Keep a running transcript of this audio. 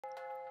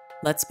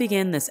Let's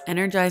begin this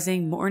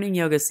energizing morning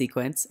yoga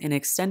sequence in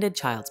extended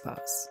child's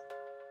pose.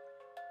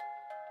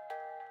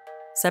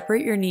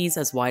 Separate your knees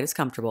as wide as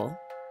comfortable.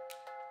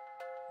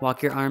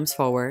 Walk your arms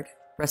forward,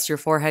 rest your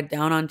forehead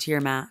down onto your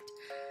mat,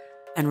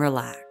 and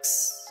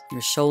relax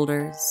your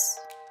shoulders,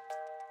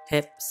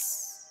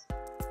 hips,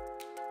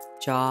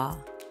 jaw,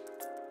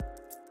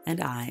 and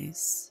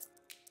eyes.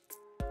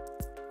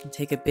 And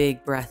take a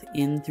big breath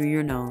in through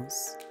your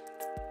nose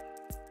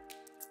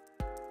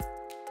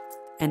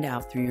and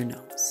out through your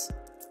nose.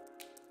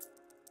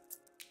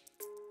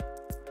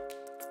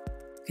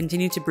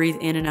 Continue to breathe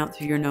in and out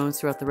through your nose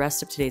throughout the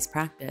rest of today's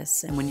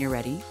practice, and when you're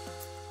ready,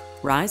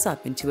 rise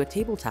up into a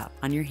tabletop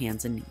on your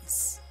hands and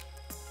knees.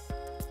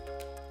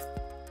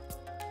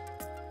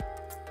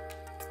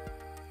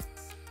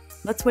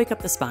 Let's wake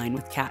up the spine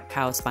with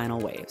cat-cow spinal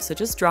wave. So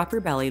just drop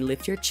your belly,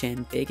 lift your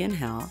chin, big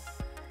inhale.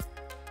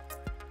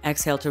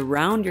 Exhale to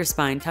round your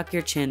spine, tuck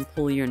your chin,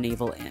 pull your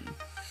navel in.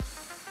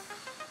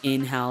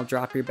 Inhale,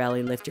 drop your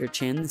belly, lift your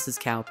chin. This is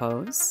cow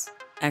pose.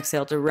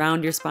 Exhale to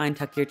round your spine,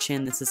 tuck your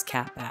chin. This is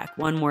cat back.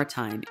 One more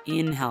time.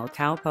 Inhale,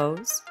 cow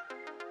pose.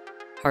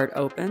 Heart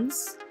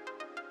opens.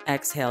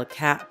 Exhale,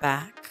 cat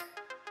back.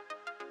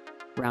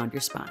 Round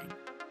your spine.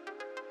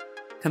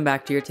 Come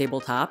back to your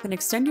tabletop and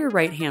extend your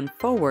right hand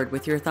forward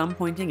with your thumb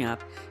pointing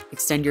up.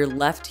 Extend your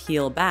left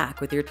heel back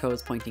with your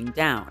toes pointing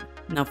down.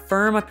 Now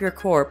firm up your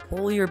core,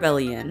 pull your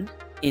belly in.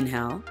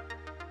 Inhale.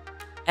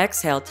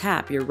 Exhale,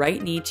 tap your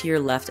right knee to your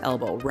left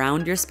elbow.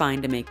 Round your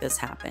spine to make this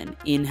happen.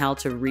 Inhale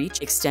to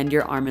reach, extend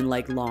your arm and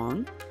leg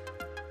long.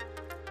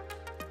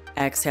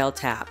 Exhale,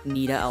 tap,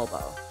 knee to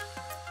elbow.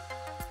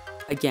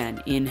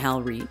 Again,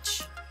 inhale,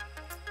 reach.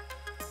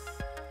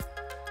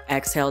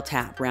 Exhale,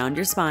 tap, round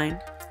your spine.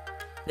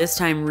 This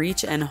time,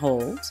 reach and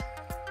hold.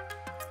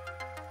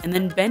 And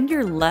then bend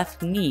your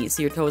left knee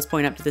so your toes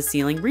point up to the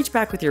ceiling. Reach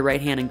back with your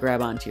right hand and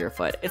grab onto your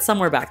foot. It's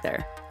somewhere back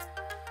there.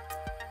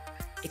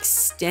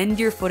 Extend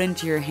your foot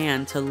into your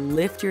hand to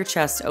lift your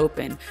chest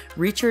open.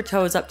 Reach your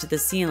toes up to the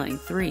ceiling.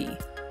 3,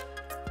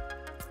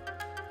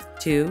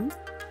 2,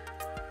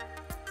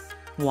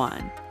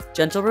 1.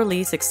 Gentle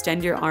release.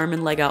 Extend your arm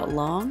and leg out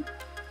long.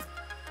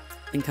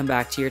 And come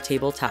back to your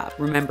tabletop.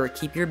 Remember,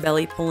 keep your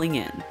belly pulling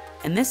in.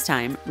 And this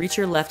time, reach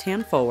your left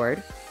hand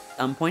forward,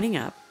 thumb pointing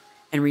up,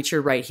 and reach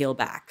your right heel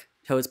back,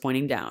 toes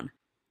pointing down.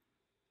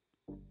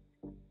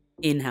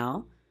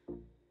 Inhale.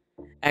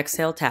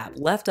 Exhale, tap.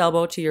 Left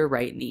elbow to your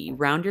right knee.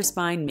 Round your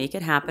spine, make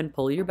it happen.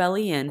 Pull your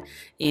belly in.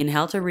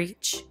 Inhale to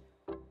reach.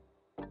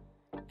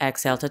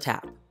 Exhale to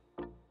tap.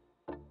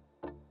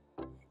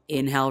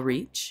 Inhale,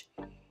 reach.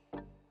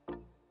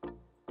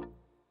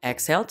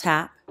 Exhale,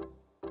 tap.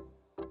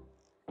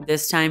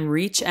 This time,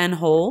 reach and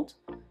hold.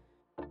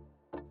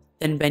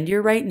 Then bend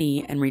your right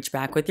knee and reach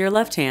back with your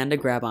left hand to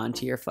grab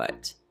onto your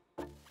foot.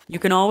 You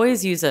can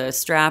always use a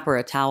strap or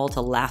a towel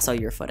to lasso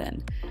your foot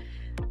in.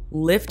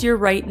 Lift your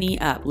right knee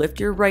up. Lift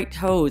your right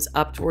toes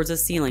up towards the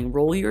ceiling.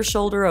 Roll your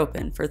shoulder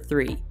open for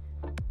 3,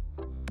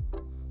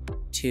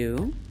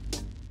 2,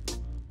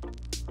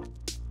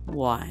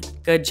 1.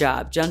 Good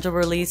job. Gentle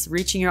release,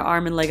 reaching your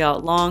arm and leg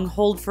out long.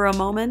 Hold for a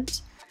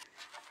moment,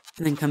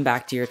 and then come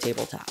back to your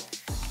tabletop.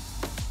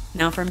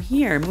 Now from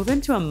here, move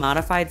into a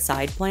modified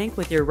side plank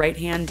with your right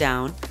hand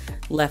down,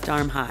 left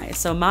arm high.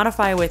 So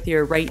modify with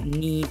your right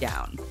knee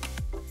down.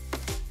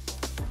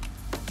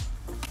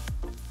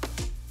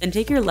 Then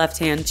take your left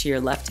hand to your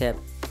left hip.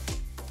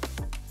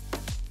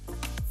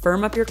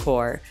 Firm up your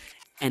core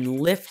and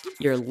lift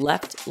your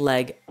left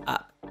leg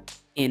up.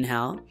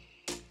 Inhale.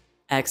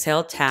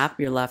 Exhale, tap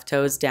your left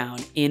toes down.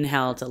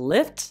 Inhale to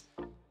lift.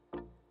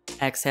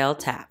 Exhale,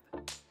 tap.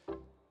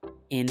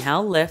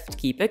 Inhale, lift.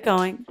 Keep it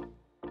going.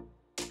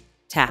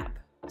 Tap.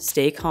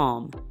 Stay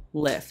calm.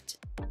 Lift.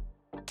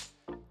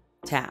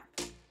 Tap.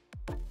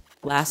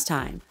 Last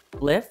time.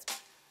 Lift.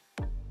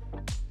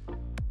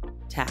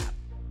 Tap.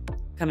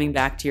 Coming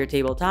back to your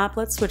tabletop,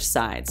 let's switch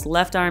sides.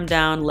 Left arm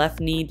down, left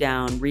knee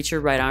down. Reach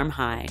your right arm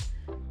high.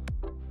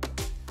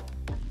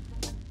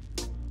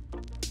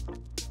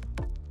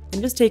 And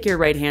just take your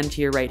right hand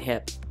to your right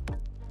hip.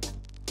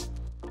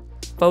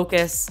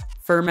 Focus,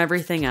 firm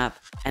everything up,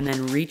 and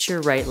then reach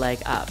your right leg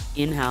up.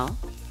 Inhale.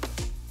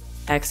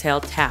 Exhale,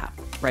 tap.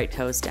 Right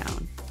toes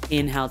down.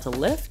 Inhale to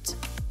lift.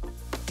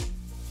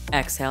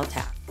 Exhale,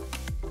 tap.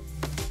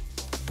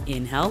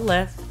 Inhale,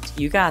 lift.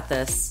 You got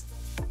this.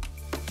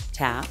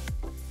 Tap.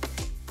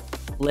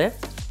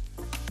 Lift.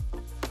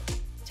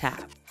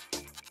 Tap.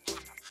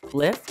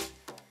 Lift.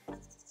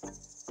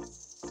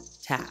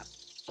 Tap.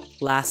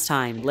 Last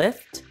time,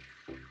 lift.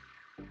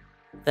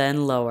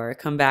 Then lower.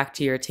 Come back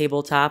to your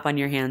tabletop on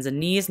your hands and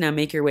knees. Now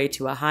make your way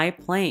to a high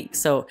plank.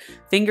 So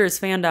fingers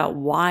fanned out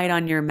wide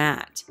on your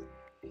mat.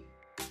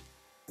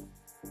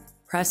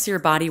 Press your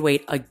body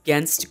weight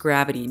against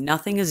gravity.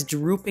 Nothing is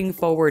drooping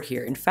forward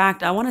here. In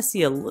fact, I want to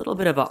see a little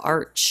bit of an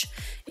arch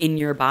in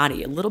your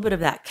body, a little bit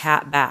of that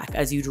cat back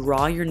as you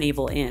draw your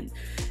navel in,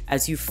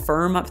 as you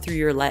firm up through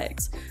your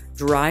legs,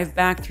 drive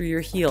back through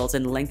your heels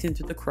and lengthen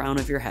through the crown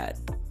of your head.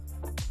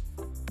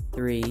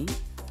 3,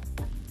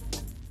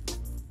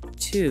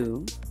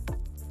 2,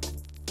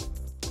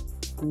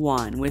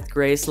 1. With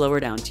grace, lower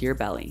down to your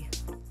belly.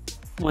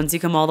 Once you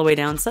come all the way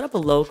down, set up a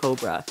low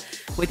cobra.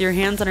 With your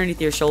hands underneath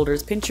your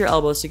shoulders, pinch your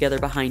elbows together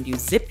behind you,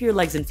 zip your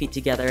legs and feet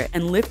together,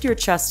 and lift your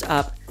chest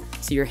up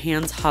so your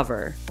hands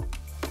hover.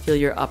 Feel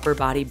your upper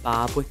body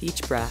bob with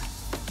each breath.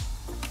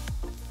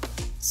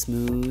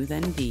 Smooth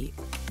and deep.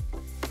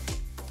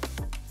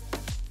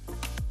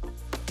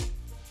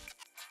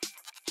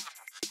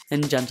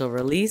 Then gentle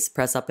release,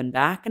 press up and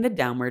back into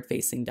downward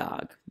facing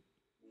dog.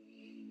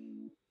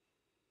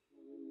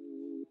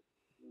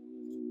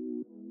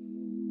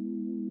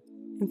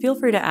 And feel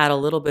free to add a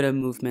little bit of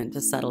movement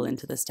to settle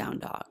into this down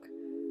dog.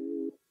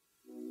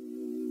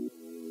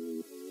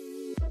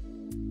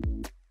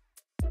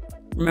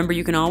 Remember,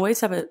 you can always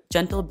have a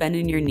gentle bend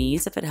in your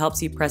knees if it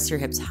helps you press your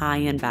hips high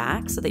and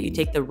back so that you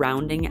take the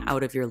rounding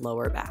out of your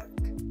lower back.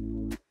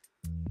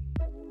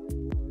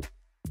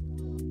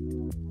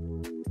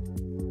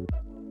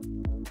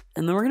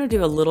 And then we're going to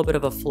do a little bit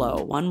of a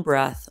flow, one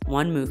breath,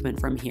 one movement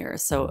from here.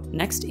 So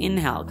next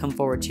inhale, come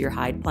forward to your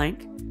high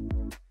plank.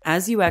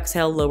 As you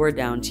exhale, lower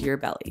down to your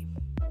belly.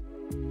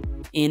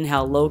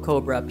 Inhale, low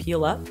cobra,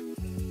 peel up.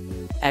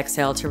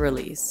 Exhale to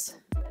release.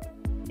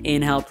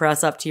 Inhale,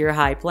 press up to your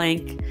high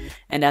plank.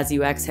 And as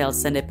you exhale,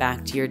 send it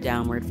back to your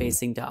downward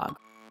facing dog.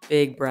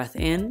 Big breath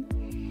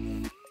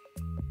in.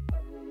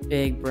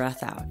 Big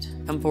breath out.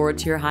 Come forward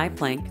to your high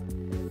plank.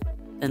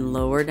 Then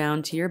lower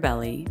down to your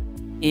belly.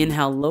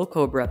 Inhale, low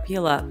cobra,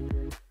 peel up.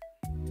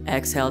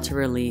 Exhale to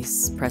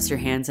release. Press your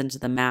hands into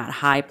the mat.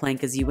 High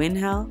plank as you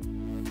inhale.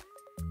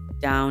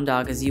 Down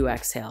dog as you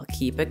exhale.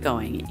 Keep it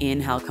going.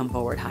 Inhale, come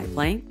forward, high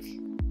plank.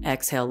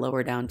 Exhale,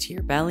 lower down to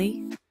your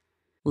belly.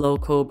 Low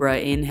cobra,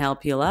 inhale,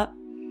 peel up.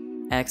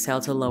 Exhale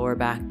to lower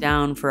back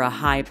down for a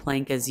high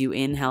plank as you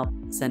inhale.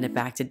 Send it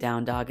back to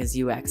down dog as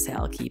you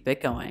exhale. Keep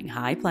it going.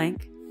 High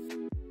plank.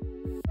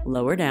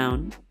 Lower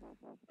down.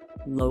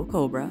 Low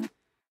cobra.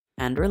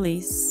 And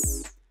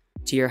release.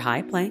 To your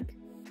high plank,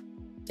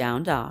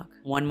 down dog.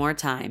 One more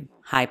time.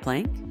 High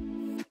plank,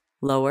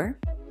 lower,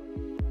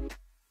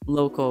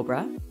 low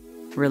cobra,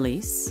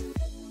 release.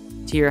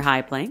 To your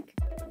high plank,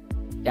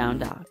 down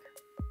dog.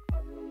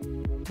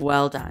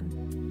 Well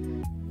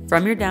done.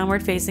 From your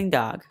downward facing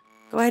dog,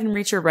 go ahead and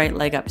reach your right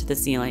leg up to the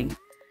ceiling.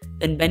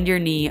 Then bend your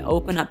knee,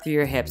 open up through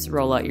your hips,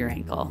 roll out your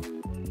ankle.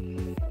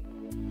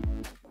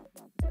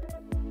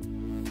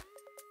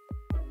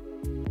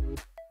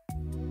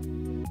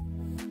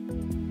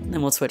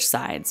 Then we'll switch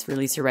sides.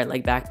 Release your right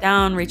leg back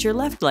down, reach your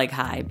left leg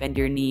high, bend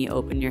your knee,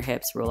 open your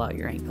hips, roll out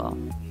your ankle.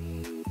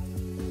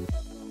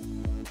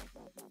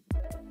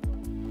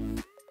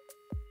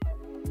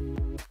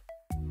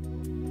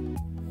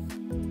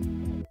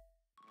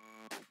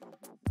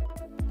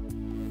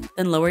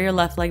 Then lower your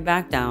left leg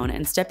back down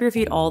and step your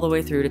feet all the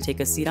way through to take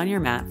a seat on your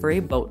mat for a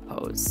boat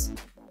pose.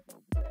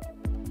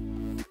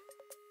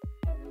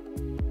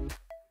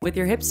 With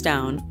your hips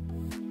down,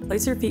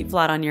 place your feet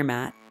flat on your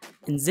mat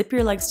and zip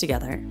your legs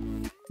together.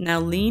 Now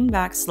lean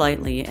back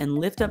slightly and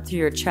lift up through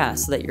your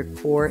chest so that your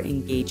core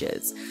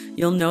engages.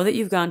 You'll know that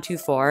you've gone too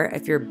far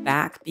if your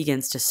back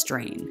begins to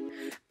strain.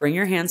 Bring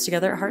your hands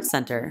together at heart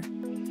center.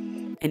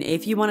 And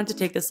if you wanted to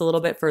take this a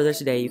little bit further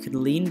today, you could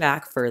lean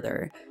back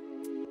further.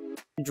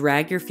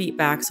 Drag your feet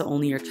back so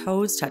only your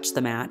toes touch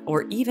the mat,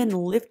 or even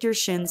lift your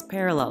shins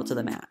parallel to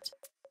the mat.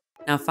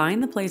 Now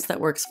find the place that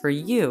works for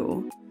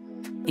you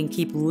and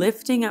keep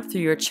lifting up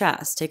through your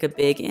chest. Take a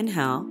big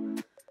inhale.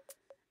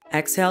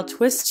 Exhale,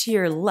 twist to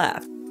your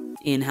left.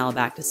 Inhale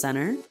back to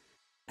center.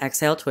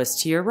 Exhale,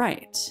 twist to your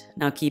right.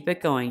 Now keep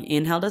it going.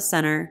 Inhale to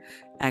center.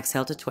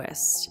 Exhale to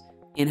twist.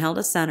 Inhale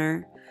to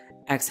center.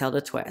 Exhale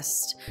to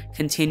twist.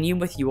 Continue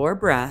with your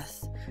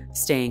breath,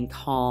 staying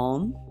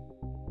calm,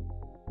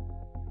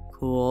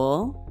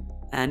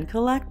 cool, and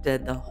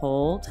collected the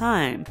whole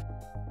time.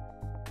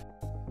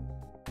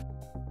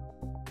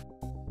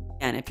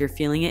 And if you're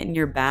feeling it in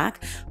your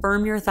back,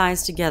 firm your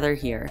thighs together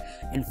here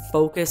and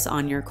focus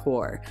on your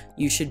core.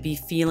 You should be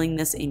feeling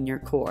this in your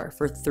core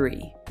for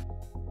 3,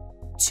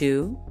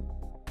 2,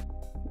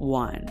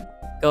 1.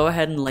 Go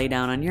ahead and lay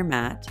down on your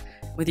mat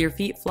with your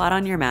feet flat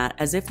on your mat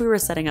as if we were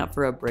setting up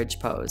for a bridge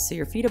pose. So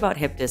your feet about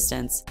hip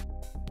distance,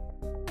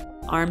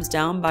 arms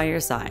down by your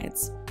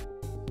sides.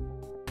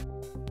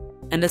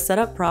 And to set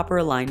up proper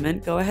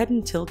alignment, go ahead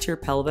and tilt your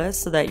pelvis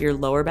so that your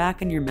lower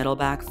back and your middle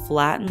back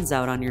flattens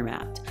out on your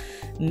mat.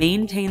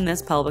 Maintain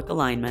this pelvic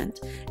alignment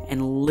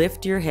and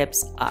lift your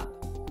hips up.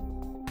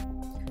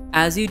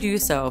 As you do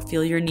so,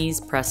 feel your knees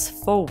press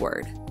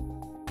forward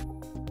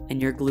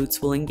and your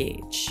glutes will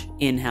engage.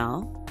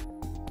 Inhale.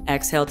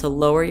 Exhale to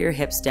lower your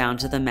hips down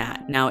to the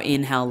mat. Now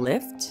inhale,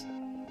 lift.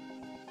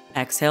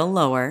 Exhale,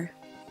 lower.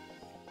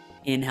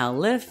 Inhale,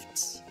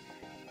 lift.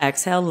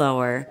 Exhale,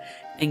 lower.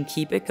 And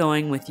keep it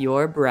going with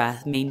your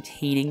breath,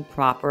 maintaining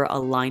proper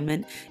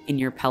alignment in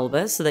your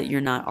pelvis so that you're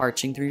not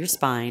arching through your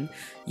spine.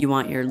 You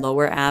want your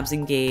lower abs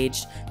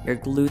engaged, your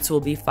glutes will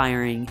be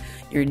firing,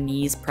 your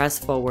knees press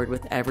forward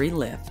with every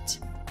lift.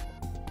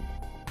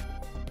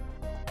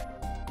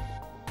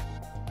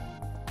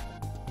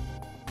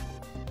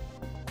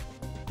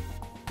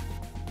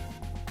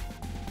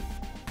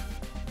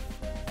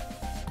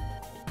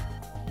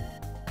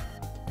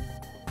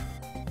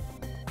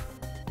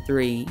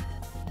 3,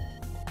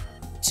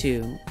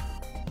 2,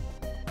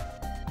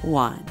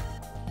 1.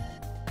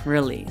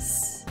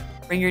 Release.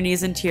 Bring your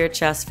knees into your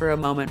chest for a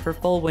moment for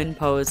full wind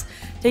pose,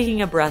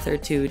 taking a breath or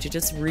two to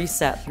just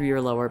reset through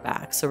your lower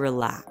back, so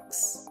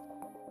relax.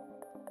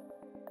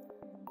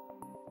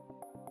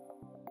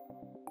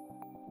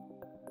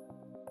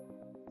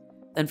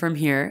 Then from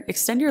here,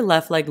 extend your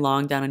left leg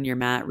long down on your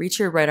mat, reach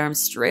your right arm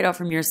straight out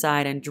from your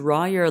side, and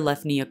draw your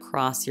left knee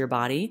across your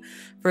body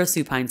for a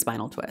supine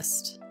spinal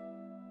twist.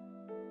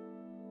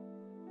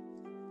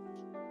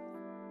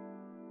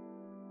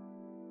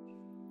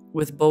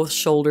 With both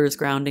shoulders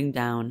grounding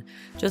down,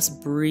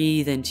 just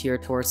breathe into your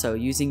torso,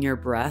 using your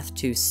breath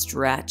to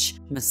stretch,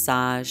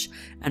 massage,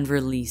 and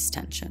release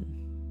tension.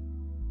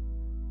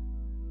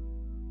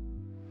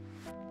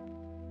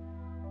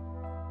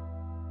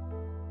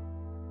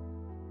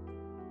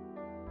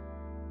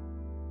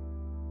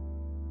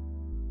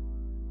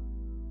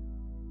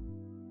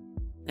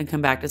 Then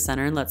come back to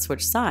center and let's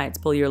switch sides.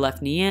 Pull your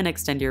left knee in,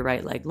 extend your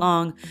right leg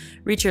long,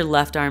 reach your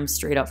left arm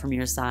straight out from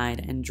your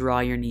side, and draw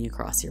your knee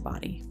across your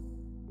body.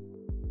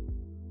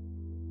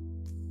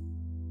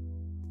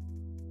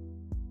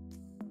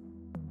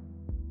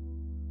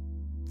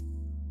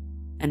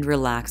 And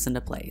relax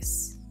into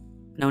place.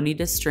 No need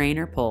to strain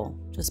or pull,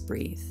 just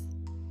breathe.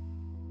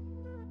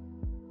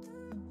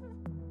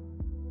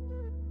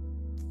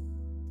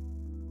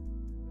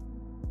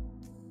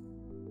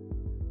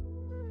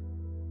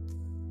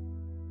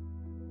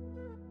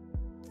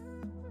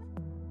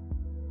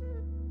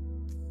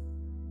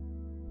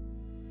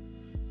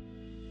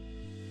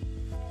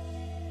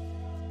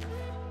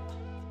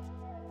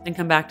 Then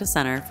come back to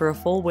center for a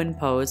full wind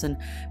pose, and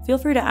feel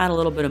free to add a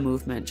little bit of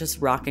movement, just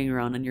rocking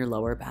around on your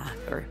lower back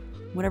or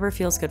whatever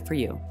feels good for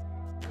you.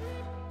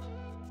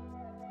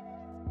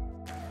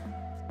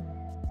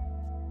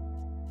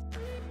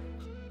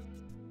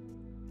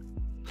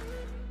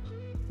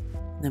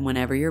 Then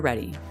whenever you're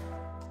ready,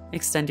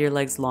 extend your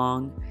legs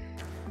long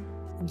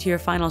into your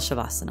final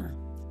Shavasana.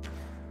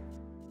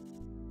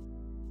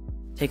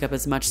 Take up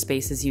as much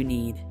space as you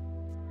need,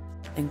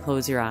 then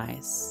close your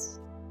eyes.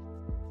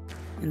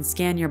 And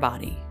scan your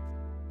body,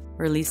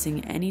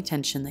 releasing any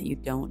tension that you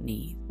don't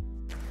need.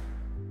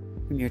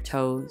 From your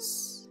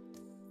toes,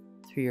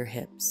 through your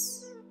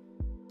hips,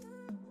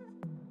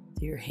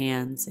 through your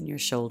hands and your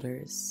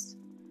shoulders,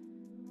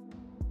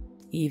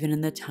 even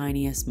in the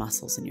tiniest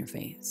muscles in your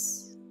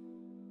face.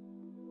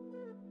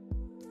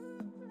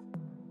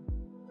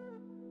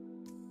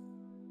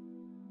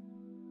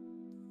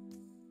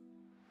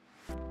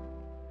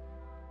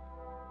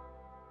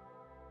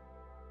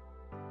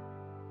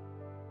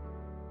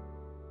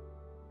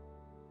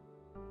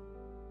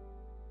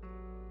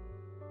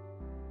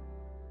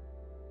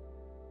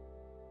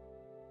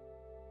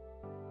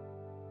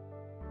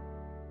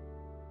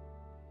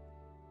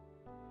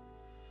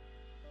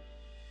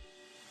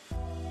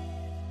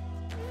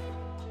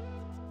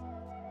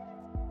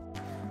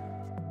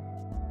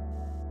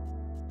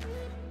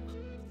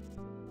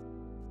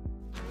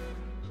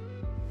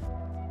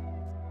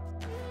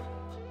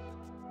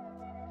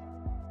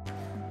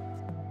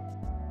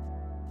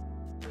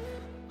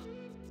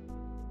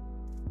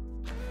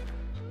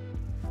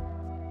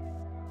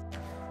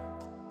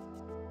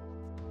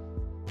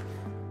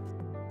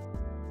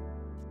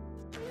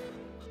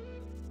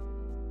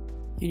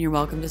 And you're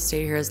welcome to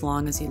stay here as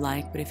long as you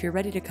like, but if you're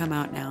ready to come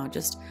out now,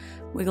 just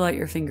wiggle out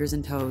your fingers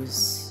and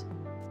toes.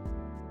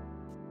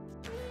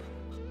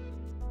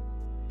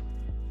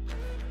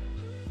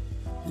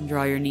 And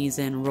draw your knees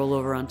in, roll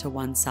over onto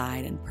one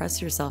side, and press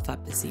yourself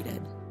up to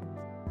seated.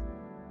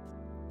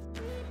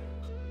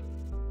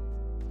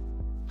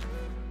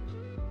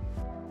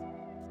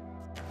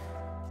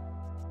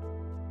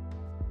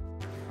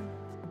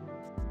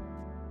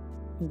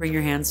 And bring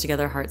your hands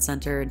together, heart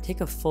center, and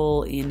take a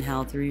full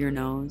inhale through your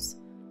nose.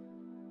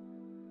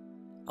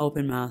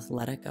 Open mouth,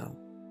 let it go.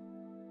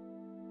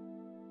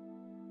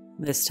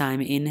 This time,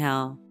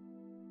 inhale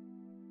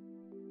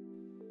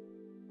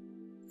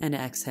and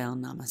exhale,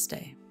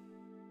 namaste.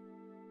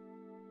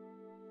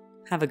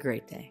 Have a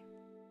great day.